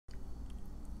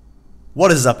What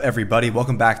is up, everybody?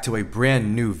 Welcome back to a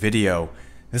brand new video.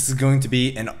 This is going to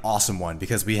be an awesome one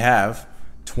because we have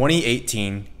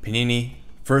 2018 Panini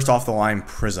first off the line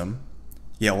Prizm.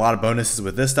 Yeah, a lot of bonuses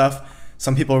with this stuff.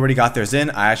 Some people already got theirs in.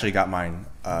 I actually got mine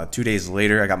 2 days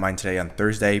later. I got mine today on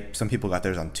Thursday. Some people got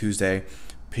theirs on Tuesday.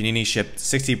 Panini shipped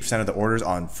 60% of the orders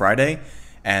on Friday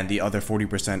and the other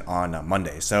 40% on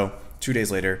Monday. So 2 days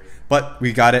later, but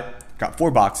we got it. Got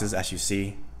 4 boxes, as you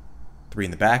see. 3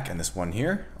 in the back and this one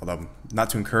here, although I'm not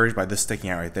too encouraged by this sticking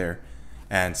out right there.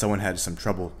 And someone had some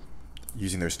trouble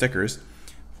using their stickers.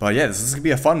 But yeah, this is gonna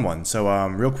be a fun one. So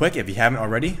real quick, if you haven't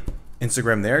already,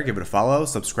 Instagram there, give it a follow,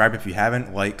 subscribe if you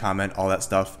haven't, like, comment, all that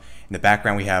stuff. In the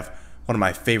background we have one of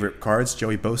my favorite cards,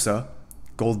 Joey Bosa,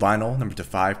 gold vinyl, number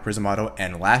 /5, Prizm auto.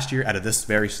 And last year out of this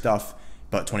very stuff,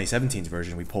 but 2017's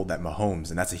version, we pulled that Mahomes,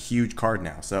 and that's a huge card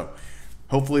now. So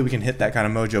hopefully we can hit that kind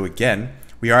of mojo again.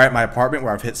 We are at my apartment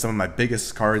where I've hit some of my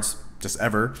biggest cards just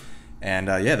ever. And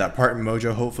yeah, that apartment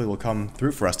mojo hopefully will come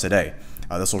through for us today.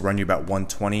 This will run you about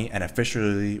 120 and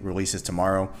officially releases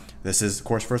tomorrow. This is, of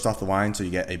course, first off the line, so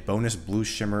you get a bonus blue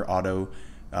shimmer auto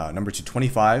number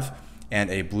 225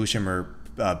 and a blue shimmer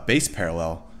base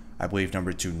parallel, I believe,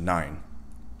 number 29.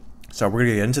 So we're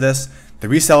gonna get into this. The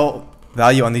resale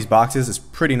value on these boxes is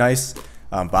pretty nice,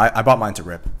 but I bought mine to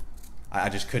rip. I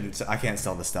just couldn't, I can't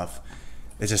sell this stuff.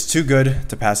 It's just too good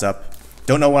to pass up.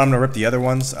 Don't know when I'm gonna rip the other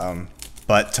ones,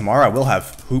 but tomorrow I will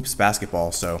have hoops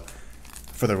basketball. So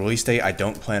for the release date, I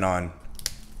don't plan on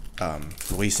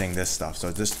releasing this stuff.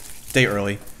 So just day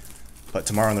early. But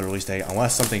tomorrow on the release day,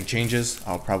 unless something changes,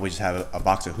 I'll probably just have a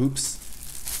box of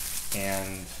hoops.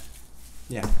 And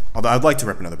yeah, although I'd like to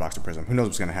rip another box of Prizm. Who knows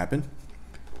what's gonna happen?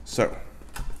 So,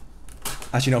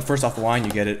 as you know, first off the line, you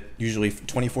get it usually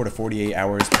 24 to 48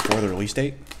 hours before the release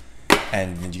date.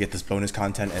 And then you get this bonus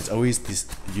content, and it's always this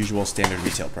usual standard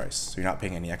retail price, so you're not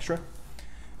paying any extra.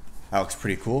 That looks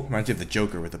pretty cool. Reminds me of the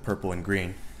Joker with the purple and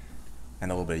green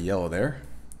and a little bit of yellow there.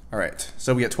 All right,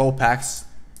 so we get 12 packs.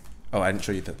 Oh, I didn't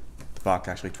show you the box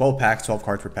actually. 12 packs, 12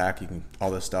 cards per pack. You can all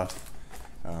this stuff.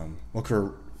 Look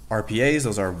for RPAs.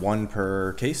 Those are 1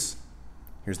 per case.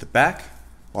 Here's the back.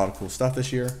 A lot of cool stuff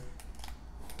this year.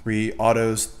 3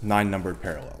 autos, 9 numbered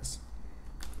parallels.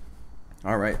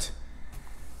 All right.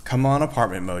 Come on,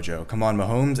 apartment mojo. Come on,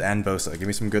 Mahomes and Bosa. Give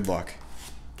me some good luck.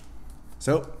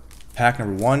 So, pack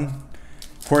number 1.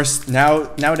 Of course,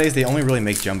 nowadays they only really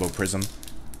make jumbo Prizm.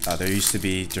 There used to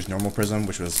be just normal Prizm,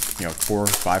 which was 4 or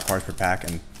 5 cards per pack,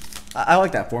 and I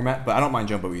like that format, but I don't mind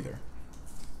jumbo either.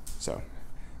 So,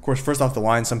 of course, first off the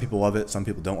line, some people love it, some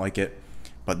people don't like it,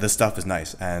 but this stuff is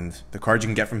nice, and the cards you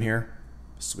can get from here,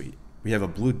 sweet. We have a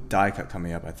blue die cut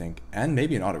coming up, I think, and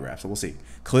maybe an autograph, so we'll see.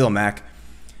 Khalil Mack.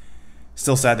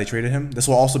 Still sad they traded him. This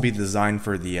will also be the design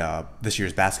for the this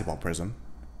year's basketball Prizm.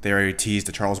 They already teased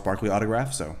the Charles Barkley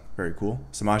autograph, so very cool.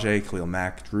 Samaje, Khalil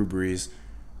Mack, Drew Brees.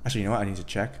 Actually, you know what? I need to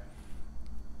check.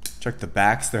 Check the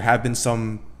backs. There have been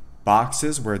some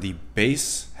boxes where the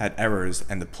base had errors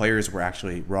and the players were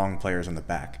actually wrong players on the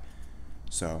back.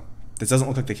 So this doesn't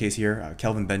look like the case here.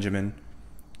 Kelvin Benjamin,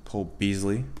 Cole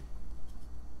Beasley.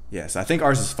 Yes, I think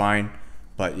ours is fine.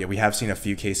 But yeah, we have seen a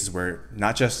few cases where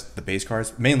not just the base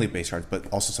cards, mainly base cards, but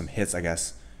also some hits, I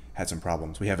guess, had some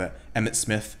problems. We have a Emmitt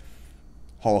Smith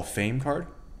Hall of Fame card.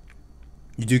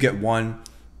 You do get 1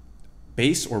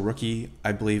 base or rookie,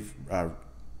 I believe,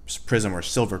 Prizm or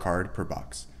silver card per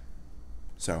box.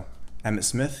 So, Emmitt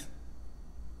Smith.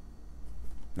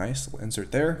 Nice, little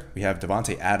insert there. We have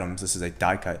Devontae Adams. This is a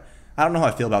die cut. I don't know how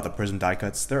I feel about the Prizm die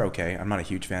cuts. They're okay. I'm not a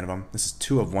huge fan of them. This is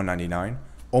 2 of 199.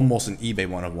 Almost an eBay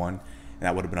 1 of 1. And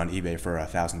that would have been on eBay for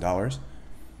 $1,000.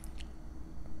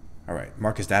 All right,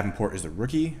 Marcus Davenport is the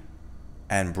rookie,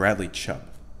 and Bradley Chubb.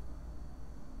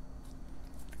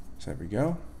 So there we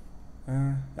go.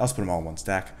 I'll just put them all in one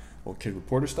stack. Little kid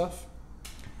reporter stuff.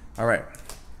 All right,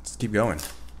 let's keep going.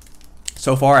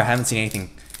 So far, I haven't seen anything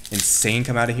insane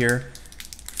come out of here,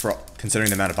 for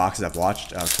considering the amount of boxes I've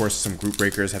watched. Of course, some group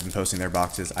breakers have been posting their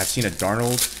boxes. I've seen a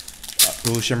Darnold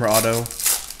blue shimmer auto,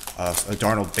 a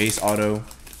Darnold base auto.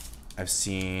 I've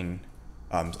seen,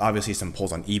 obviously, some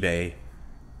pulls on eBay,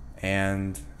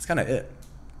 and that's kind of it.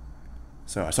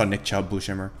 So I saw Nick Chubb, blue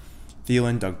shimmer,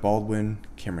 Thielen, Doug Baldwin,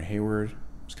 Cameron Hayward.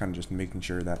 Just kind of just making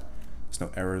sure that there's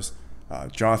no errors.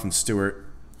 Jonathan Stewart.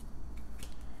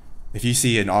 If you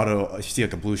see an auto, if you see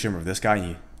like a blue shimmer of this guy, and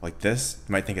you like this,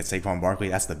 you might think it's Saquon Barkley.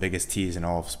 That's the biggest tease in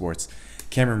all of sports.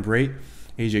 Cameron Brate,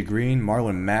 AJ Green,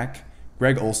 Marlon Mack,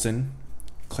 Greg Olsen,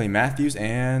 Clay Matthews,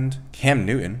 and Cam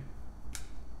Newton.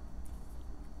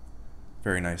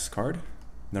 Very nice card.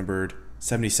 Numbered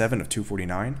 77 of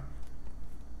 249.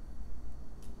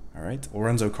 All right,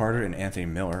 Lorenzo Carter and Anthony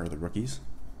Miller are the rookies.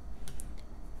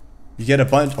 You get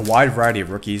a wide variety of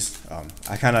rookies.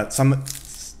 I kind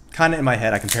of in my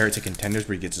head I compare it to Contenders,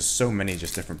 where you get just so many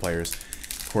just different players.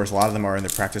 Of course, a lot of them are in their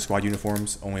practice squad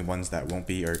uniforms. Only ones that won't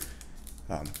be are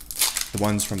the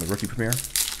ones from the rookie premiere,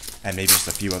 and maybe just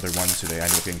a few other ones who they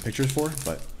end up getting pictures for.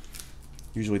 But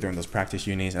usually they're in those practice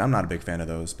unis, and I'm not a big fan of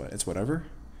those, but it's whatever.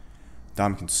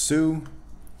 Dominican Sue,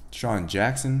 Sean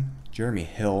Jackson, Jeremy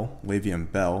Hill,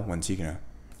 Le'Veon Bell, when's he gonna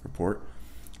report?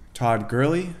 Todd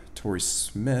Gurley, Torrey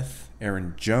Smith,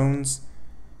 Aaron Jones,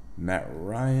 Matt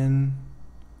Ryan.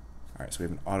 All right, so we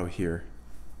have an auto here.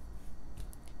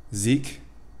 Zeke.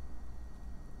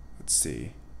 Let's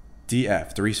see.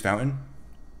 DF, Darius Fountain.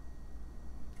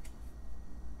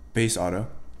 Base auto.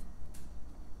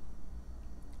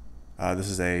 This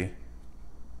is a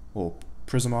little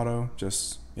Prizm auto,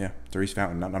 just, yeah, Darius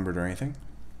Fountain, not numbered or anything.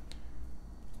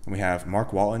 And we have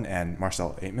Mark Walton and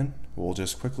Marcel Aitman. We'll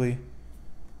just quickly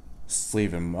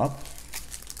sleeve him up.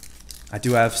 I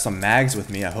do have some mags with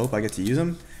me. I hope I get to use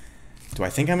them. Do I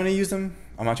think I'm going to use them?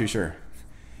 I'm not too sure.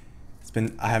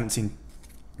 I haven't seen,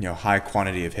 high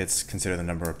quantity of hits consider the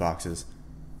number of boxes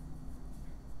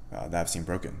that I've seen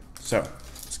broken. So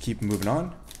let's keep moving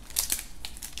on.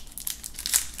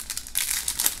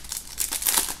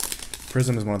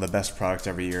 Prizm is one of the best products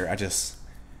every year.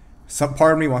 Some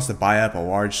part of me wants to buy up a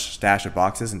large stash of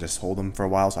boxes and just hold them for a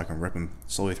while so I can rip them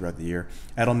slowly throughout the year.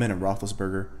 Edelman and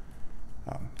Roethlisberger,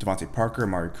 Devontae Parker,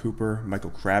 Amari Cooper, Michael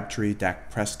Crabtree,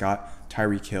 Dak Prescott,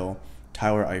 Tyreek Hill,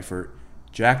 Tyler Eifert,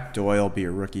 Jack Doyle, be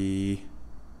a rookie,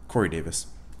 Corey Davis,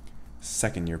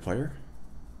 second-year player.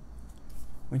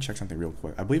 Let me check something real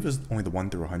quick. I believe it was only the 1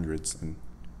 through 100s. And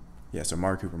yeah, so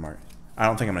Amari Cooper, I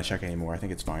don't think I'm going to check anymore. I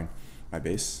think it's fine. My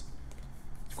base.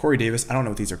 Corey Davis, I don't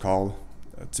know what these are called.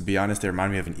 To be honest, they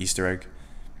remind me of an Easter egg.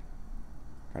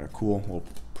 Got a cool little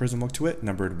Prizm look to it.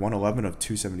 Numbered 111 of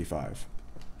 275.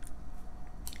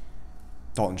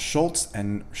 Dalton Schultz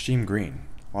and Rasheem Green.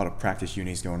 A lot of practice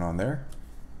unis going on there.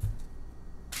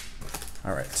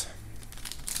 All right.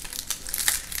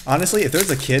 Honestly, if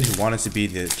there's a kid who wanted to be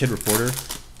the kid reporter,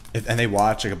 and they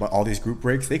watch about all these group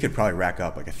breaks, they could probably rack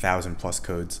up like 1,000+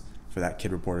 codes for that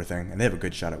kid reporter thing, and they have a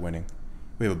good shot at winning.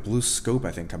 We have a blue scope,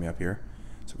 I think, coming up here.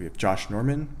 So we have Josh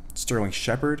Norman, Sterling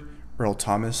Shepard, Earl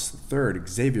Thomas III,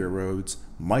 Xavier Rhodes,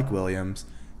 Mike Williams,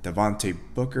 Devontae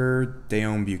Booker,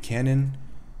 Dayon Buchanan.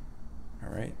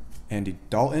 All right, Andy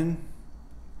Dalton,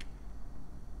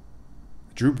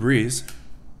 Drew Brees,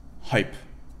 hype.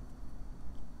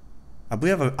 I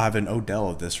believe I have an Odell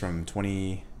of this from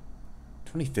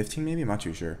 2015 maybe, I'm not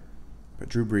too sure. But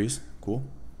Drew Brees, cool.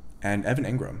 And Evan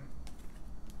Ingram.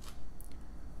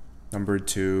 Numbered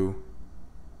to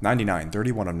 99,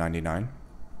 31 of 99.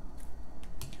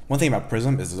 One thing about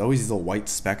Prizm is there's always these little white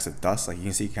specks of dust, like you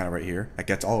can see kind of right here, that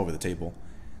gets all over the table.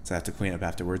 So I have to clean up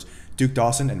afterwards. Duke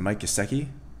Dawson and Mike Gesicki.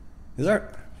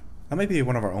 That might be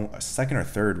one of our own second or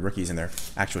third rookies in their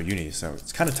actual unis. So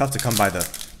it's kind of tough to come by the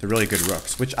really good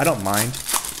rooks, which I don't mind.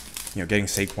 Getting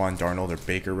Saquon, Darnold, or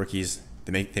Baker rookies,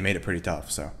 they made it pretty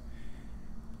tough. So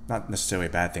not necessarily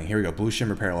a bad thing. Here we go. Blue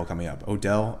Shimmer parallel coming up.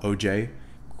 Odell, OJ,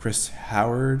 Chris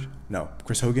Hogan,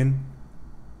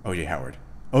 OJ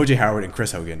Howard, and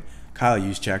Chris Hogan, Kyle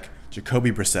Juszczyk,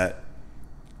 Jacoby Brissett,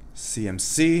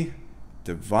 CMC,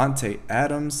 Devontae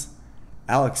Adams,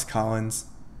 Alex Collins.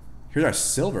 Here's our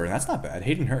silver, and that's not bad.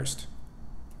 Hayden Hurst,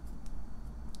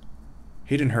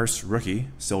 rookie,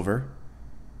 silver.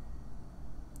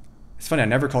 It's funny, I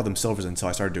never called them silvers until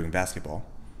I started doing basketball.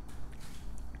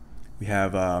 We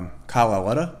have Kyle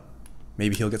Aletta.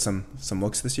 Maybe he'll get some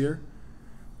looks this year.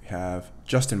 We have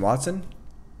Justin Watson.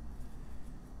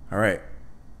 All right,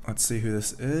 let's see who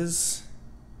this is.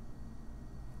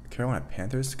 Carolina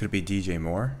Panthers. Could it be DJ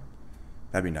Moore?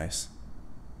 That'd be nice.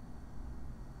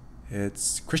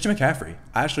 It's Christian McCaffrey.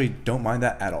 I actually don't mind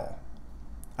that at all.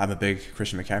 I'm a big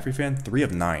Christian McCaffrey fan. 3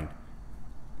 of 9.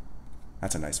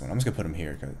 That's a nice one. I'm just going to put him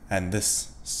here. And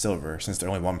this silver, since they're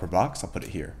only 1 per box, I'll put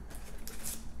it here.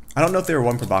 I don't know if they were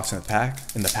 1 per box in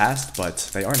the past, but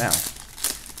they are now.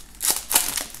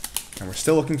 And we're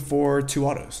still looking for 2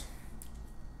 autos.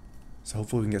 So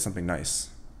hopefully we can get something nice.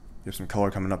 We have some color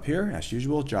coming up here, as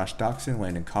usual. Josh Doxson,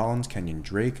 Landon Collins, Kenyon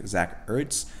Drake, Zach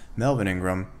Ertz, Melvin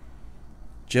Ingram,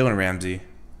 Jalen Ramsey,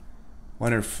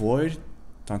 Leonard Floyd,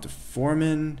 Donta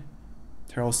Foreman,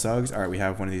 Terrell Suggs. All right, we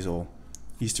have one of these little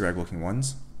Easter egg looking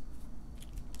ones.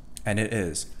 And it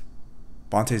is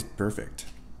Vontae's Perfect.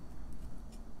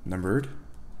 Numbered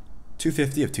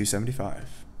 250 of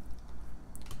 275.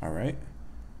 All right.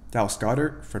 Dallas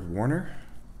Goedert, Fred Warner.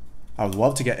 I would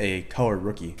love to get a color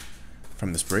rookie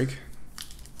from this break.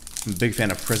 I'm a big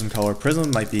fan of Prizm color.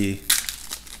 Prizm might be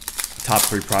a top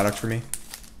 3 product for me.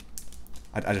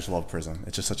 I just love Prizm.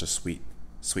 It's just such a sweet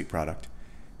product.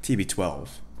 TB12.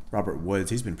 Robert Woods,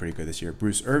 he's been pretty good this year.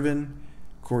 Bruce Irvin,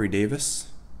 Corey Davis,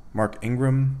 Mark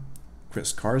Ingram,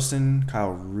 Chris Carson,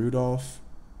 Kyle Rudolph,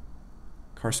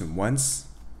 Carson Wentz.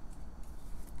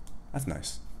 That's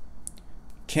nice.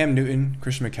 Cam Newton,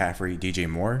 Christian McCaffrey, DJ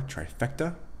Moore,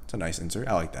 trifecta. It's a nice insert.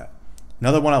 I like that.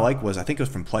 Another one I like was, I think it was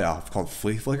from Playoff, called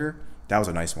Flea Flicker. That was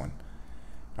a nice one.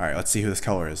 All right, let's see who this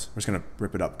color is. We're just going to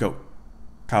rip it up. Go.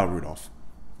 Kyle Rudolph.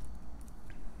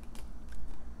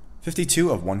 52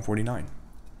 of 149.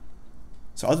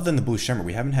 So other than the blue shimmer,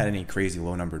 we haven't had any crazy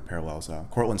low-numbered parallels.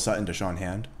 Cortland Sutton, Deshaun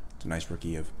Hand. It's a nice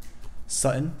rookie of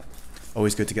Sutton.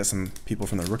 Always good to get some people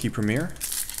from the rookie premiere.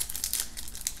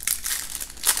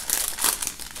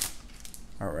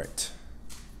 All right.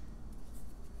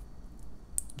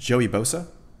 Joey Bosa.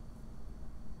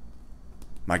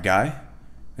 My guy.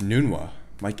 Anunwa.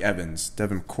 Mike Evans.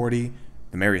 Devin Cordy.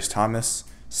 Demarius Thomas.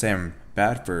 Sam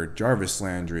Badford. Jarvis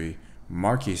Landry.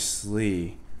 Marquise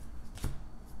Lee.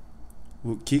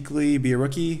 Will Kuechly be a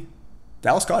rookie?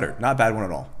 Dallas Goedert. Not a bad one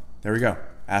at all. There we go.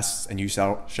 Ask and you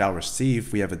shall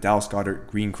receive. We have a Dallas Goedert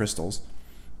Green Crystals.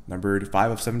 Numbered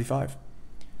 5 of 75.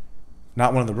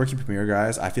 Not one of the rookie premier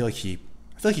guys. I feel like he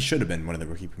should have been one of the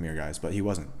rookie premier guys, but he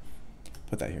wasn't.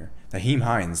 Put that here. Naheem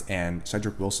Hines and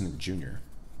Cedric Wilson Jr.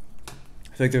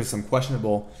 I feel like there's some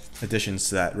questionable additions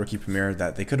to that rookie premier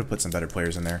that they could have put some better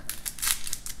players in there.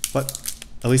 But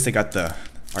at least they got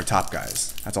our top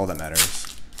guys. That's all that matters.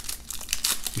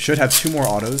 We should have 2 more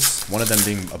autos, one of them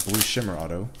being a blue shimmer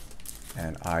auto.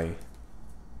 And I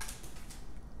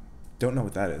don't know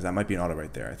what that is. That might be an auto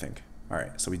right there, I think. All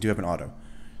right, so we do have an auto.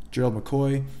 Gerald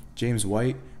McCoy, James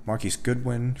White, Marquise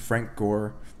Goodwin, Frank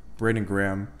Gore, Braden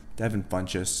Graham, Devin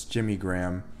Funchess, Jimmy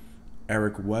Graham,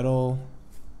 Eric Weddle,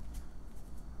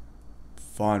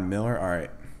 Vaughn Miller. All right,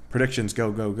 predictions,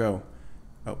 go, go, go.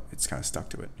 Oh, it's kind of stuck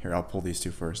to it. Here, I'll pull these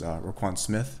 2 first. Roquan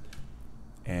Smith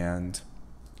and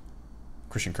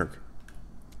Christian Kirk.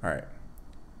 All right.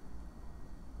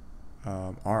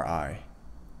 RI.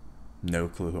 No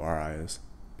clue who RI is.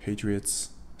 Patriots.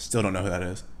 Still don't know who that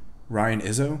is. Ryan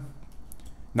Izzo.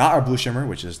 Not our blue shimmer,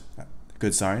 which is a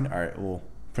good sign. All right, well,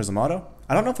 Prizm auto.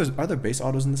 I don't know if are there base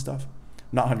autos in this stuff. I'm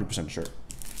not 100% sure.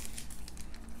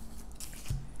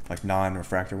 Like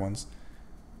non-refractor ones.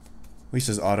 At least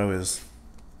his auto is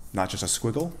not just a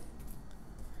squiggle.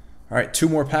 All right, 2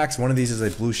 more packs. One of these is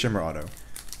a blue shimmer auto.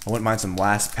 I wouldn't mind some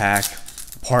last pack,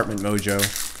 apartment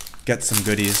mojo, get some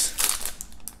goodies.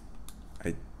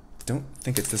 I don't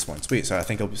think it's this one. Sweet, so I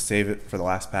think I'll save it for the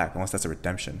last pack, unless that's a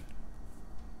redemption.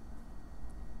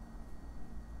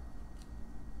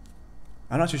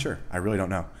 I'm not too sure. I really don't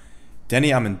know. Denny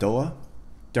Amendola,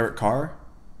 Derek Carr,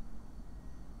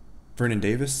 Vernon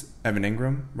Davis, Evan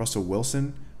Ingram, Russell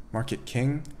Wilson, Marquette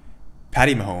King,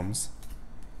 Patty Mahomes.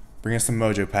 Bring us some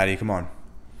mojo, Patty. Come on.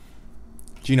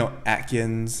 Geno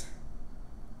Atkins.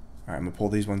 All right, I'm going to pull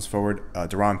these ones forward.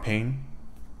 Deron Payne.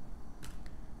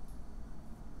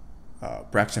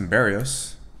 Braxton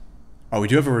Berrios. Oh, we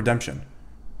do have a redemption.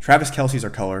 Travis Kelce's our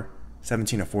color.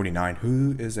 17 of 49.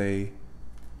 Who is a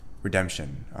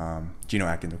redemption? Geno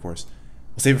Atkins, of course.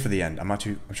 We'll save it for the end. I'm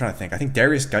trying to think. I think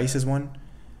Darius Geis is one.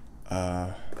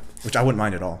 Which I wouldn't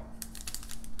mind at all.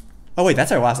 Oh, wait,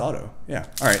 that's our last auto. Yeah.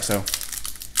 All right, so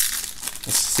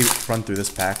let's run through this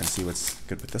pack and see what's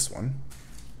good with this one.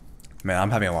 Man,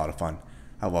 I'm having a lot of fun.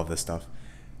 I love this stuff.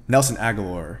 Nelson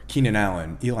Aguilar, Keenan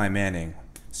Allen, Eli Manning,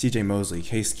 CJ Mosley,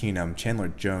 Case Keenum, Chandler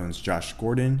Jones, Josh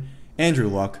Gordon, Andrew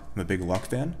Luck. I'm a big Luck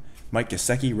fan. Mike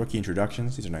Gesicki, rookie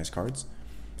introductions. These are nice cards.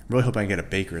 I'm really hoping I get a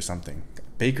Baker or something.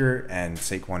 Baker and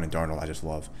Saquon and Darnold I just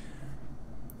love.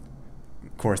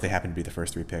 Of course, they happen to be the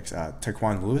first 3 picks.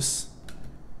 Taquan Lewis.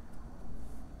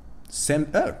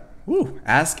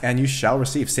 Ask and you shall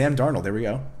receive. Sam Darnold. There we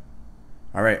go.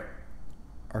 All right.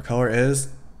 Our color is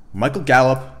Michael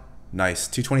Gallup. Nice.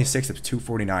 226 of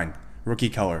 249. Rookie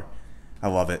color. I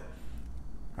love it.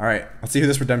 All right. Let's see who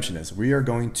this redemption is. We are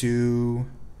going to...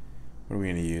 What are we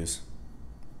going to use?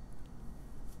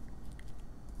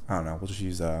 I don't know. We'll just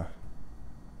use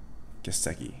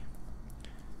Gesicki.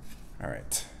 All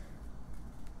right.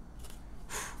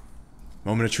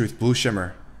 Moment of truth. Blue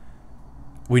shimmer.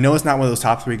 We know it's not one of those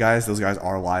top 3 guys. Those guys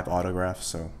are live autographs,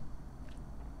 so.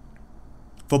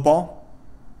 Football.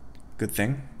 Good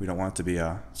thing. We don't want it to be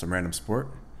some random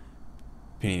sport.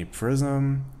 Panini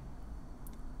Prizm.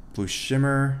 Blue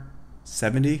shimmer.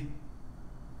 70.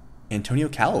 Antonio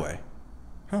Callaway.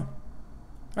 Huh.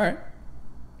 All right.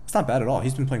 It's not bad at all.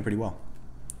 He's been playing pretty well.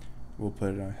 We'll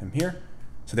put him here.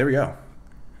 So there we go.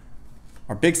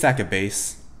 Our big stack of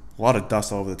base. A lot of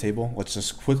dust all over the table. Let's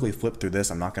just quickly flip through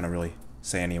this. I'm not going to really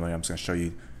say anyway. I'm just going to show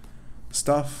you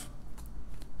stuff.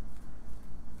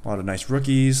 A lot of nice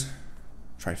rookies.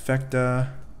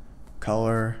 Trifecta,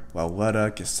 Color,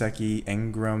 Lauletta, Gesicki,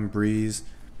 Ingram, Breeze,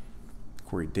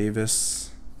 Corey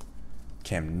Davis,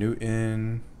 Cam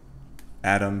Newton,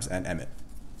 Adams, and Emmett.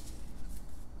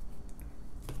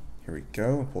 Here we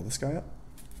go. Pull this guy up.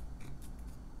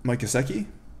 Mike Gesicki,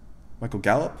 Michael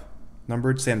Gallup,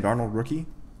 numbered. Sam Darnold, rookie.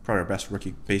 Probably our best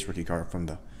base rookie card from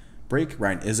the break.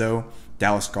 Ryan Izzo,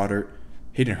 Dallas Goedert,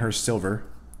 Hayden Hurst Silver,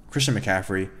 Christian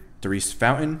McCaffrey, Darius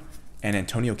Fountain, and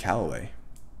Antonio Callaway.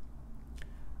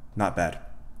 Not bad.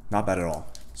 Not bad at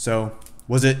all. So,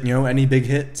 was it, any big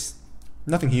hits?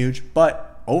 Nothing huge,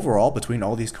 but overall, between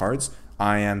all these cards,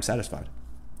 I am satisfied.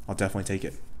 I'll definitely take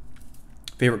it.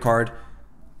 Favorite card,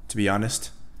 to be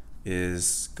honest,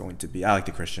 is going to be, I like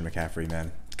the Christian McCaffrey,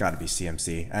 man. It's got to be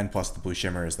CMC, and plus the blue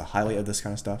shimmer is the highlight of this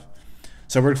kind of stuff.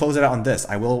 So we're going to close it out on this.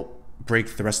 I will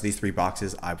break the rest of these 3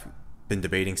 boxes. I've been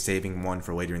debating saving one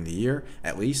for later in the year,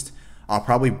 at least. I'll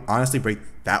probably honestly break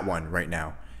that one right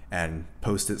now and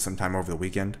post it sometime over the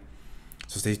weekend.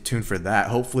 So stay tuned for that.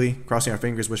 Hopefully, crossing our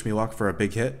fingers, wish me luck for a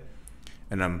big hit.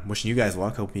 And I'm wishing you guys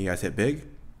luck, hoping you guys hit big.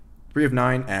 3 of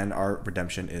 9, and our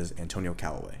redemption is Antonio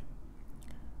Callaway.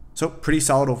 So pretty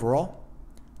solid overall.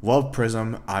 Love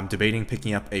Prizm. I'm debating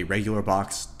picking up a regular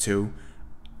box too.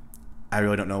 I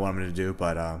really don't know what I'm going to do,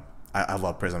 but I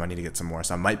love Prizm. I need to get some more,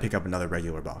 so I might pick up another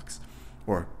regular box.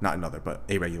 Or not another, but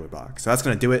a regular box. So that's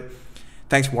going to do it.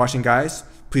 Thanks for watching, guys.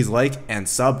 Please like and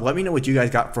sub. Let me know what you guys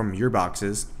got from your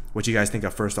boxes, what you guys think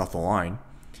of first off the line.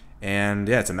 And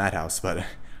yeah, it's a madhouse, but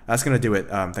that's going to do it.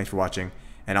 Thanks for watching,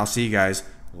 and I'll see you guys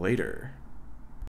later.